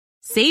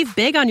Save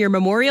big on your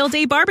Memorial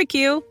Day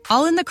barbecue,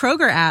 all in the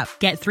Kroger app.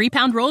 Get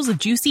 3-pound rolls of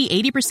juicy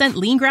 80%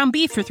 lean ground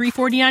beef for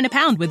 $3.49 a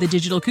pound with a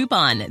digital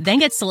coupon. Then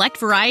get select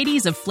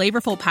varieties of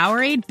flavorful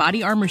Powerade,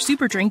 Body Armor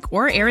Super Drink,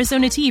 or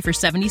Arizona tea for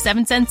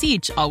 77 cents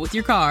each, all with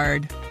your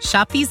card.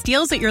 Shop these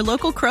deals at your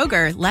local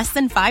Kroger, less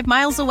than 5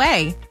 miles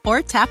away.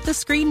 Or tap the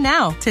screen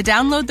now to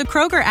download the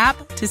Kroger app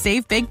to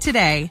save big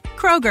today.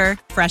 Kroger,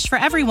 fresh for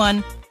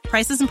everyone.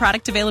 Prices and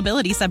product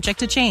availability subject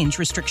to change.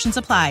 Restrictions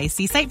apply.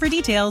 See site for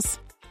details.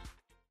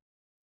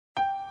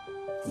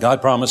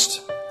 God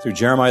promised through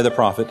Jeremiah the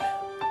prophet,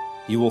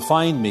 "You will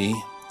find me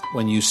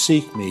when you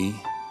seek me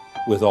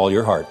with all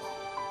your heart."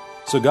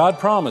 So God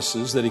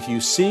promises that if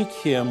you seek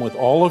Him with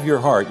all of your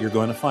heart, you're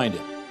going to find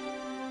Him.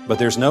 But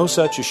there's no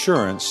such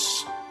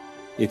assurance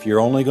if you're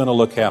only going to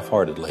look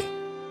half-heartedly.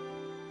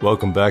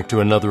 Welcome back to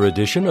another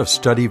edition of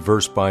Study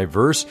Verse by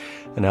Verse,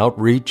 an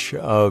outreach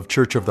of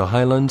Church of the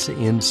Highlands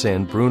in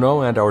San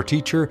Bruno, and our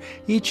teacher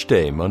each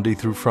day, Monday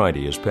through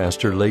Friday, is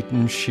Pastor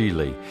Leighton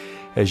Sheely.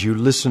 As you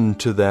listen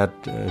to that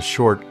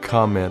short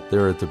comment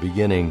there at the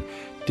beginning,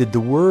 did the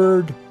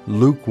word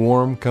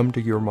lukewarm come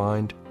to your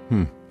mind?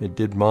 It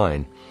did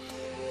mine.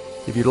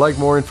 If you'd like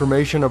more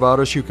information about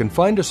us, you can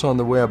find us on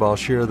the web. I'll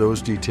share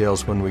those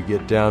details when we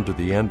get down to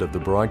the end of the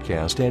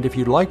broadcast. And if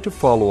you'd like to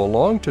follow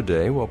along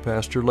today, well,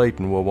 Pastor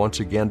Leighton will once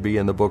again be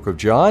in the book of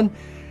John,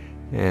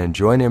 and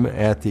join him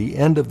at the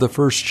end of the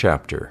first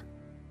chapter.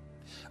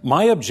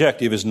 My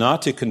objective is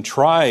not to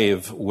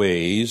contrive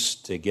ways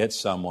to get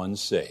someone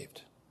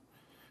saved.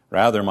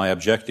 Rather, my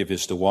objective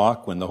is to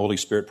walk when the Holy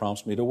Spirit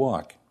prompts me to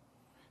walk.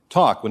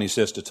 Talk when He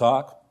says to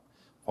talk.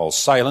 Fall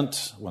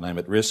silent when I'm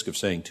at risk of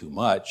saying too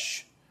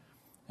much.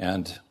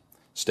 And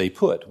stay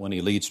put when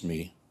He leads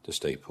me to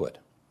stay put.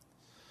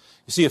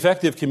 You see,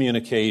 effective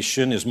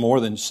communication is more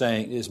than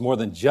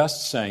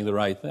just saying the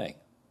right thing.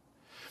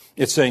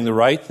 It's saying the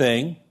right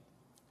thing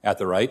at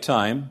the right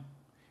time,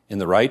 in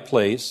the right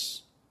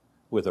place,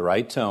 with the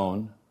right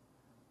tone,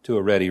 to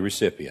a ready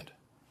recipient.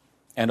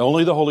 And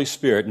only the Holy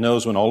Spirit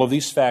knows when all of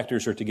these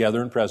factors are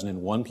together and present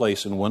in one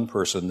place and one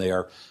person, they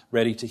are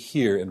ready to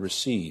hear and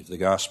receive the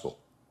gospel.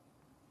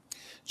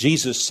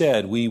 Jesus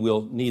said we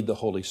will need the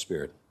Holy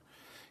Spirit.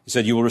 He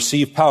said, "You will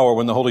receive power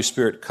when the Holy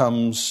Spirit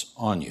comes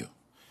on you."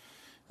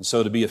 And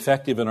so to be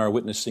effective in our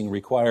witnessing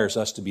requires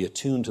us to be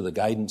attuned to the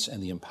guidance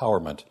and the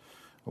empowerment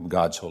of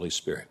God's Holy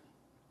Spirit.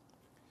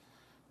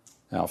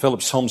 Now,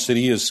 Philip's home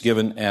city is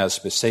given as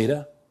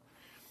Bethsaida.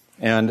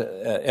 And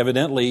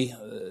evidently,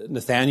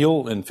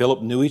 Nathanael and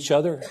Philip knew each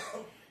other.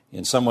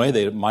 In some way,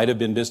 they might have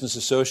been business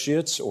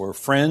associates or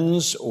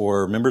friends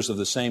or members of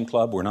the same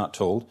club. We're not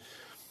told.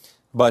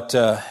 But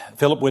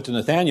Philip went to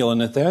Nathanael, and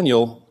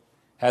Nathanael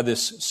had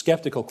this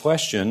skeptical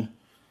question,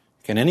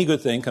 can any good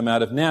thing come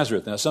out of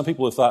Nazareth? Now, some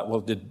people have thought, well,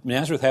 did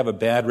Nazareth have a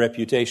bad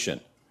reputation?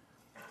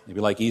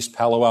 Maybe like East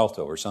Palo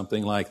Alto or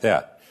something like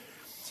that.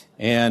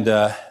 And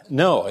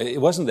no,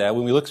 it wasn't that.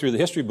 When we look through the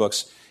history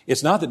books,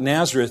 it's not that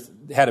Nazareth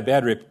had a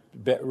bad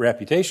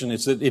reputation,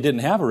 it's that it didn't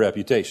have a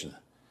reputation.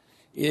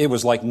 It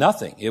was like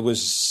nothing. It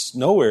was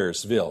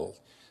nowheresville.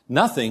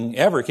 Nothing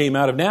ever came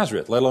out of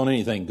Nazareth, let alone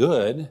anything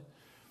good.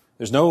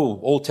 There's no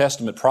Old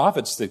Testament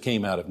prophets that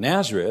came out of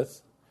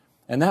Nazareth.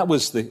 And that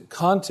was the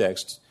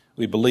context,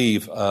 we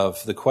believe,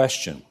 of the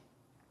question.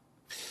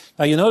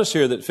 Now, you notice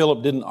here that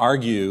Philip didn't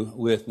argue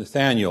with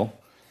Nathanael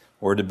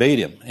or debate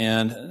him.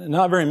 And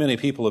not very many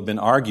people have been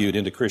argued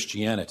into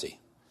Christianity.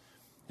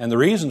 And the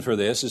reason for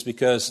this is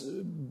because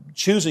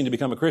choosing to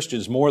become a Christian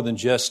is more than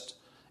just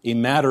a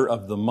matter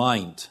of the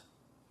mind.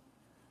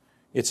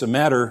 It's a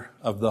matter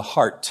of the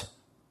heart.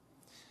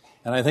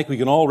 And I think we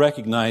can all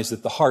recognize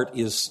that the heart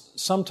is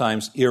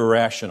sometimes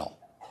irrational.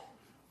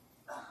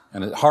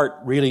 And the heart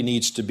really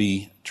needs to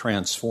be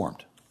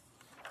transformed.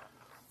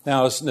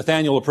 Now, as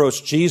Nathanael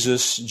approached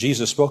Jesus,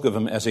 Jesus spoke of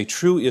him as a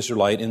true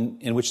Israelite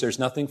in which there's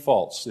nothing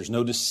false. There's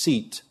no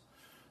deceit.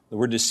 The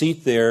word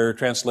deceit there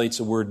translates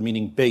a word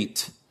meaning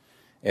bait,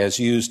 as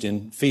used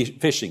in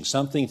fishing,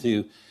 something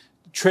to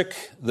trick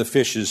the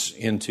fishes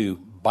into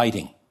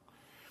biting.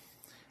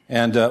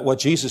 And what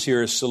Jesus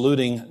here is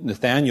saluting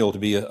Nathanael to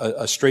be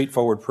a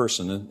straightforward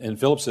person. And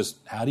Philip says,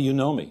 how do you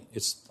know me?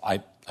 I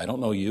don't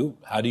know you.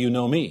 How do you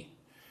know me?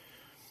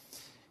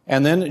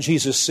 And then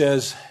Jesus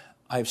says,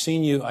 I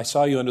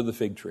saw you under the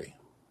fig tree.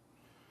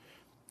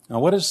 Now,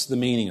 what is the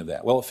meaning of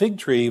that? Well, a fig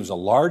tree was a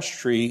large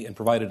tree and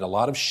provided a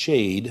lot of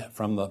shade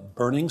from the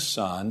burning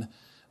sun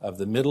of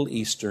the Middle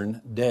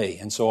Eastern day.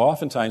 And so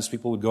oftentimes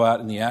people would go out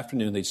in the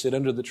afternoon, they'd sit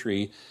under the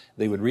tree,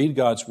 they would read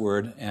God's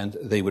Word, and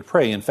they would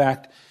pray. In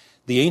fact,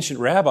 the ancient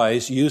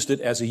rabbis used it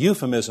as a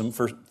euphemism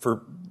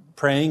for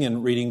praying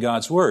and reading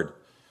God's Word.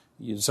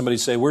 Somebody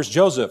would say, where's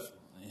Joseph?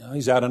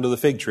 He's out under the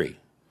fig tree.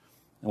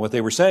 And what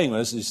they were saying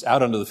was, he's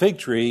out under the fig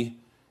tree,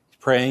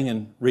 praying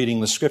and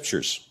reading the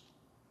Scriptures.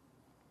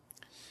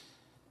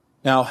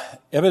 Now,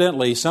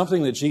 evidently,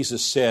 something that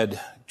Jesus said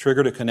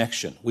triggered a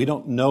connection. We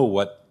don't know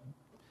what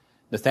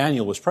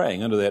Nathanael was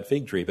praying under that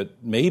fig tree, but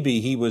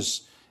maybe he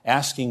was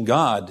asking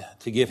God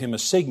to give him a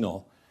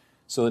signal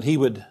so that he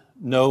would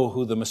know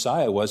who the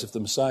Messiah was if the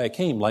Messiah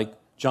came, like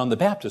John the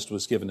Baptist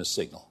was given a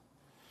signal.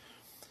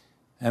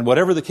 And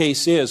whatever the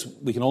case is,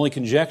 we can only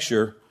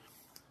conjecture.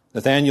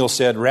 Nathanael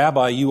said,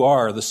 "Rabbi, you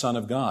are the Son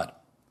of God."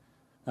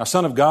 Now,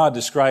 Son of God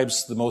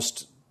describes the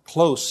most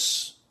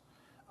close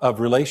of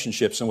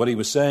relationships, and what he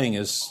was saying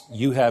is,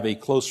 you have a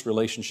close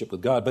relationship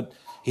with God. But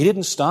he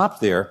didn't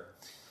stop there.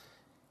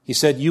 He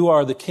said, "You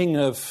are the King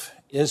of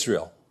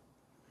Israel.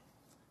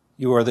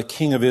 You are the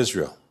King of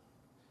Israel."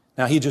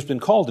 Now, he'd just been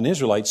called an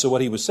Israelite, so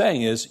what he was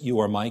saying is, you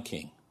are my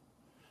king.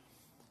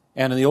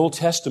 And in the Old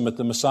Testament,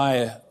 the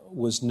Messiah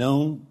was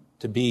known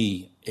to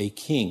be a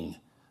king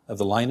of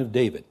the line of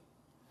David,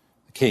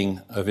 the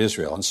King of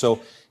Israel. And so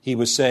he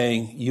was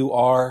saying, you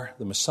are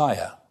the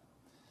Messiah,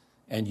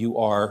 and you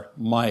are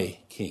my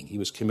king. He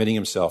was committing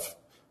himself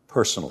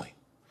personally.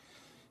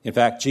 In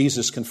fact,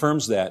 Jesus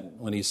confirms that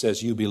when he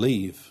says, you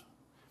believe.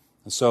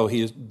 And so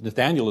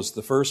Nathanael is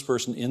the first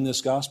person in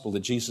this gospel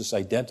that Jesus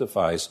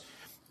identifies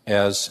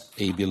as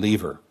a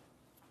believer.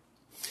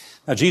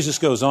 Now, Jesus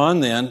goes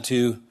on then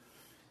to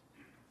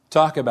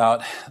talk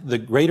about the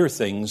greater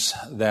things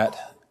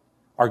that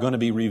are going to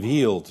be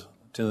revealed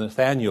to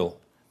Nathanael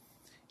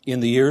in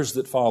the years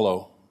that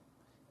follow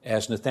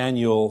as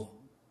Nathanael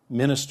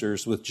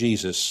ministers with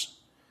Jesus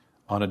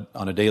on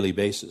a daily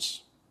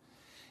basis.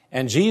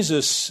 And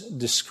Jesus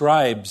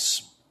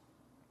describes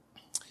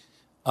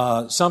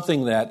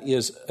something that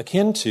is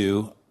akin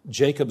to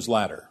Jacob's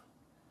ladder.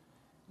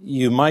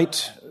 You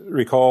might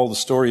recall the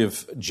story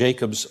of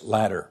Jacob's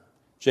ladder.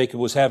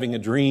 Jacob was having a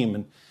dream,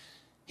 and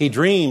he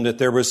dreamed that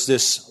there was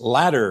this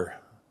ladder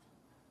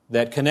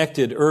that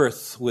connected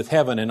earth with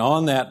heaven, and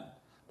on that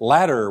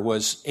ladder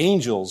was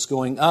angels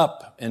going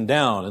up and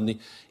down. And the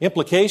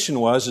implication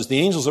was, as the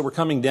angels that were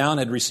coming down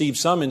had received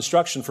some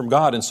instruction from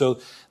God, and so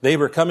they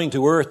were coming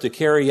to earth to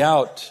carry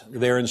out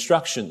their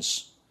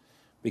instructions,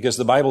 because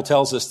the Bible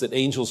tells us that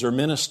angels are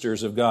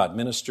ministers of God,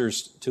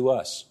 ministers to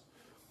us.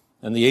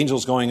 And the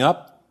angels going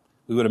up,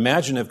 we would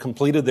imagine, have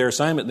completed their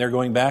assignment, and they're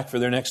going back for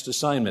their next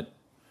assignment.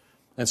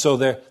 And so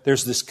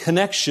there's this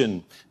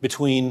connection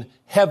between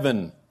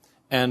heaven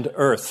and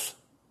earth.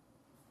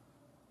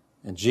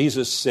 And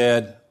Jesus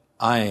said,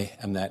 I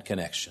am that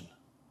connection.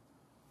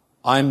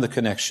 I'm the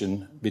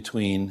connection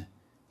between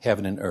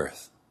heaven and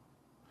earth.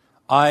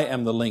 I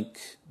am the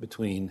link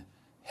between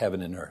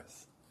heaven and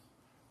earth.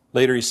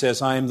 Later he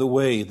says, I am the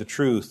way, the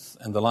truth,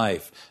 and the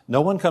life.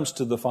 No one comes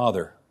to the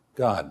Father,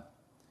 God,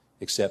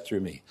 except through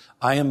me.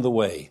 I am the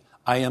way.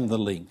 I am the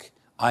link.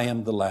 I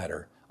am the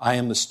ladder. I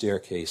am the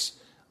staircase.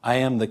 I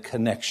am the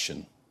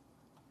connection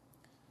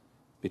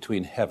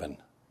between heaven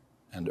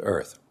and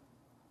earth.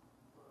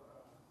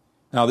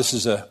 Now, this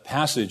is a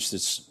passage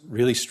that's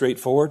really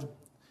straightforward.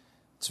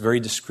 It's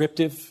very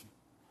descriptive.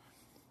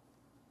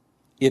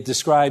 It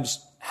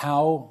describes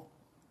how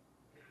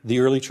the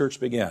early church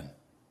began.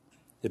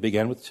 It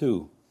began with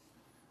 2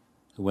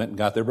 who went and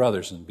got their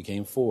brothers and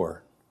became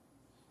 4.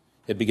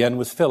 It began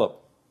with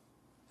Philip,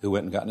 who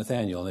went and got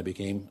Nathanael, and they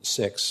became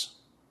 6.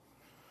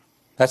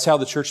 That's how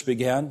the church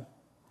began.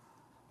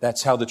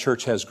 That's how the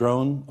church has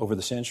grown over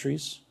the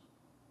centuries.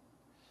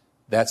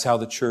 That's how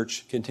the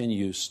church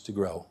continues to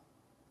grow.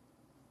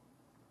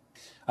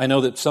 I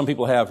know that some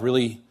people have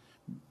really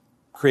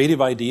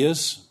creative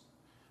ideas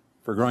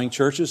for growing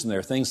churches, and there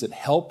are things that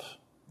help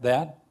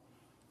that.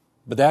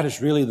 But that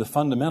is really the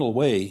fundamental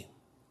way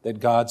that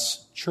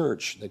God's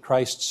church, that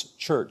Christ's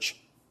church,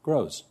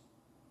 grows.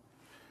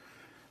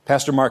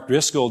 Pastor Mark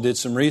Driscoll did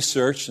some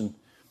research, and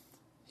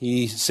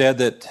he said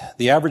that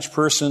the average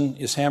person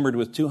is hammered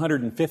with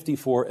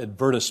 254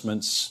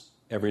 advertisements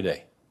every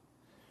day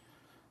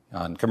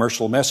on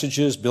commercial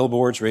messages,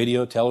 billboards,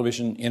 radio,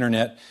 television,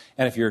 internet.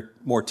 And if you're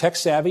more tech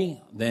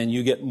savvy, then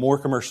you get more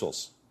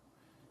commercials.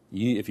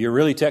 If you're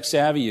really tech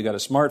savvy, you got a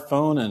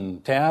smartphone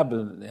and tab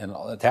and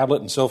a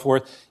tablet and so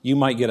forth, you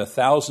might get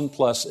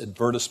 1,000+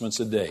 advertisements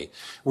a day.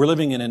 We're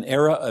living in an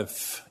era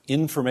of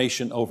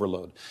information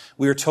overload.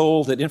 We are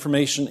told that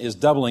information is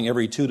doubling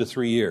every 2 to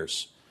 3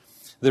 years.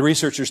 The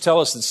researchers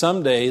tell us that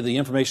someday the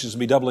information is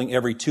going to be doubling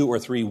every 2 or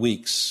 3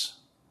 weeks.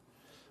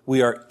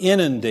 We are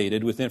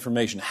inundated with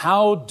information.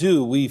 How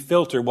do we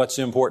filter what's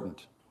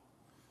important?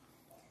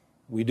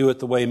 We do it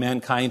the way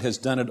mankind has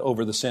done it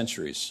over the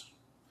centuries.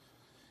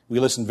 We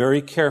listen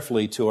very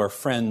carefully to our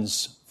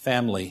friends,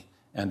 family,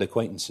 and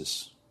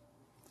acquaintances.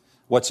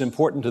 What's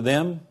important to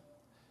them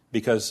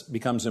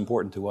becomes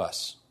important to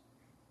us.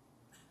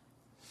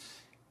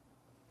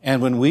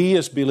 And when we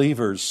as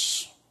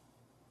believers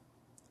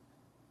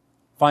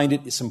find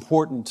it's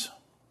important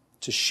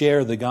to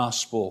share the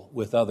gospel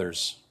with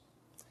others,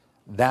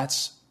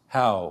 that's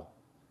how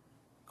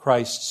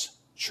Christ's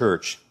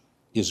church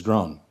is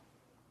grown.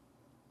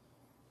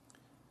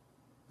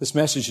 This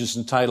message is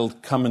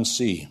entitled, Come and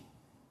See.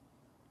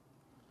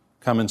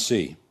 Come and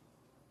see.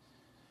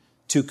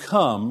 To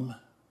come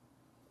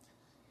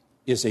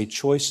is a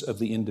choice of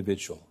the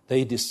individual.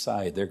 They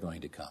decide they're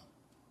going to come.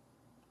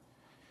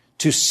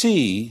 To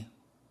see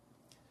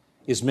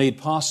is made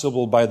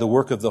possible by the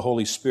work of the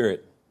Holy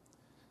Spirit,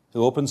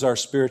 who opens our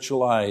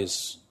spiritual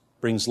eyes,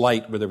 brings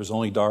light where there was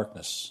only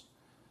darkness,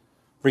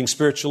 bring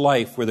spiritual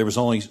life where there was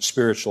only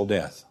spiritual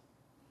death.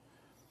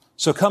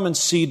 So come and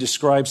see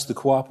describes the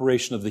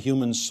cooperation of the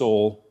human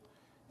soul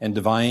and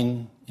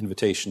divine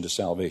invitation to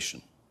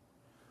salvation.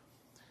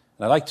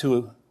 And I'd like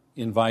to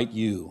invite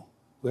you,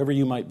 whoever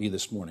you might be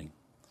this morning,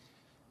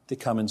 to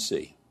come and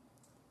see.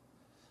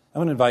 I'm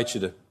going to invite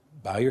you to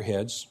bow your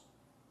heads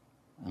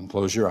and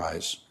close your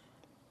eyes.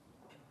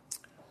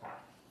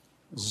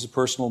 This is a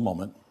personal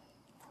moment.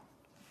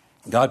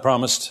 God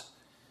promised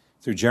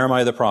through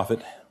Jeremiah the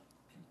prophet,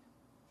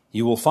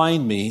 "You will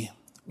find me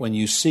when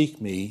you seek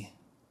me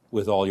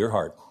with all your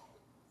heart."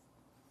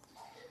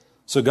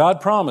 So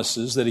God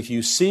promises that if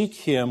you seek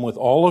Him with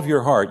all of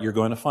your heart, you're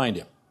going to find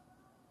Him.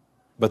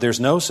 But there's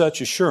no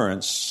such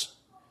assurance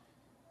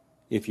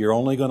if you're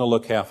only going to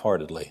look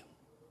half-heartedly.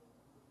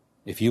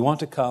 If you want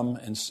to come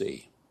and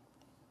see,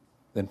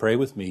 then pray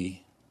with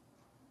me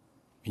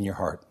in your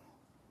heart.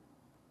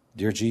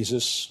 Dear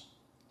Jesus,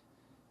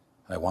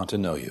 I want to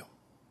know you.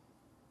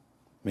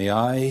 May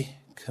I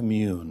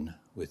commune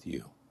with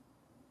you.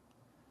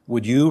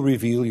 Would you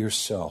reveal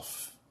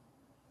yourself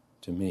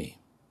to me?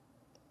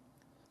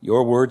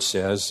 Your word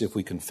says, if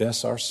we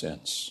confess our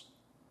sins,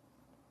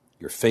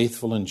 you're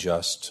faithful and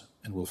just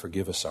and will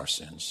forgive us our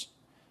sins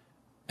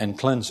and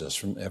cleanse us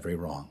from every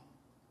wrong.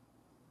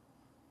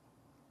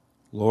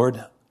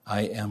 Lord,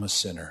 I am a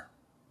sinner.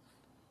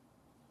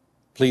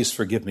 Please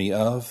forgive me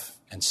of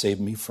and save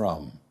me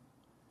from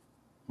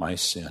my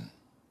sin.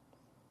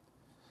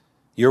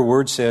 Your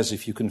word says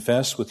if you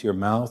confess with your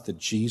mouth that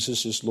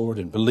Jesus is Lord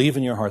and believe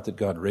in your heart that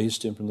God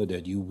raised Him from the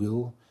dead, you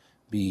will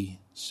be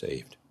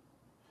saved.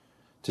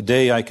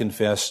 Today I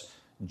confess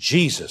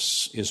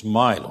Jesus is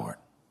my Lord.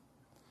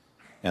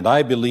 And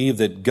I believe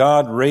that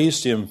God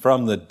raised Him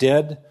from the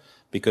dead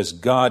because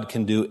God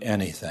can do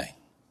anything.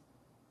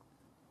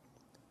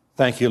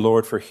 Thank you,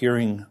 Lord, for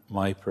hearing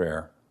my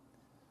prayer.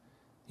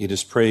 It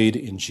is prayed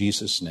in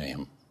Jesus'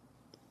 name.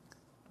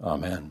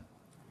 Amen.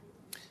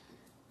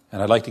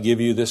 And I'd like to give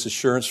you this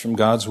assurance from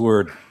God's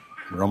Word.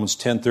 In Romans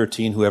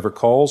 10:13, whoever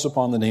calls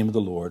upon the name of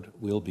the Lord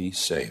will be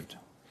saved.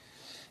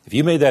 If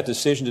you made that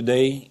decision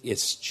today,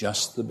 it's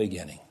just the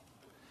beginning.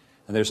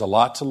 And there's a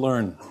lot to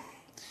learn.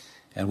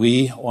 And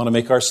we want to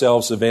make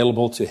ourselves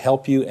available to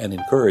help you and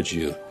encourage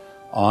you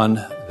on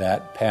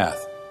that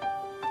path.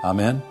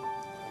 Amen?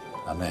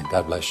 Amen.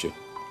 God bless you.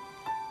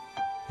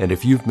 And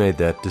if you've made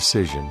that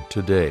decision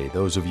today,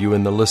 those of you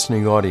in the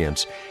listening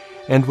audience,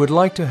 and would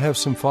like to have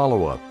some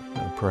follow-up,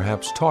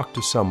 perhaps talk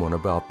to someone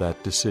about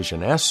that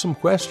decision, ask some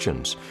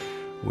questions,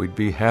 we'd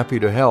be happy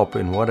to help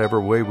in whatever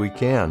way we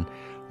can.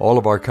 All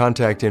of our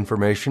contact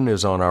information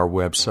is on our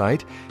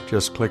website.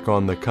 Just click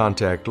on the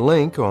contact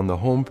link on the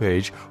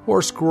homepage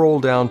or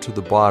scroll down to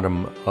the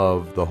bottom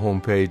of the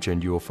homepage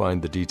and you'll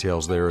find the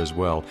details there as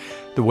well.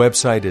 The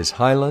website is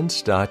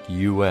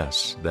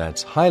highlands.us.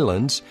 That's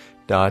highlands.us.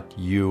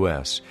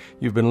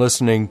 You've been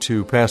listening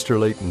to Pastor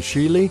Leighton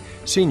Sheely,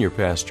 Senior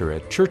Pastor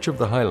at Church of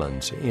the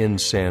Highlands in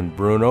San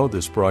Bruno.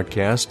 This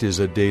broadcast is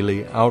a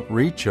daily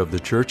outreach of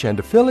the church, and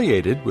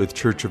affiliated with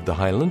Church of the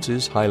Highlands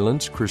is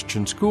Highlands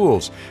Christian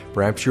Schools.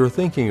 Perhaps you're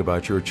thinking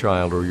about your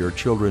child or your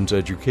children's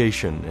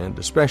education, and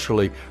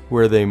especially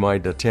where they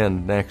might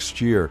attend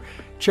next year.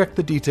 Check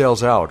the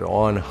details out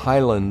on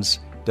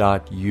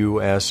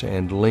highlands.us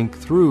and link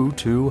through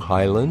to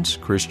Highlands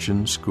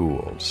Christian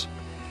Schools.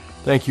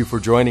 Thank you for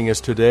joining us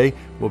today.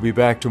 We'll be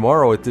back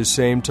tomorrow at this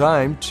same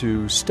time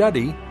to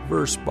study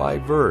verse by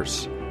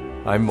verse.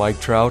 I'm Mike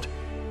Trout,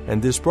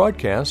 and this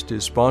broadcast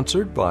is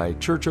sponsored by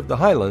Church of the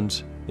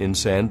Highlands in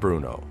San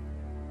Bruno.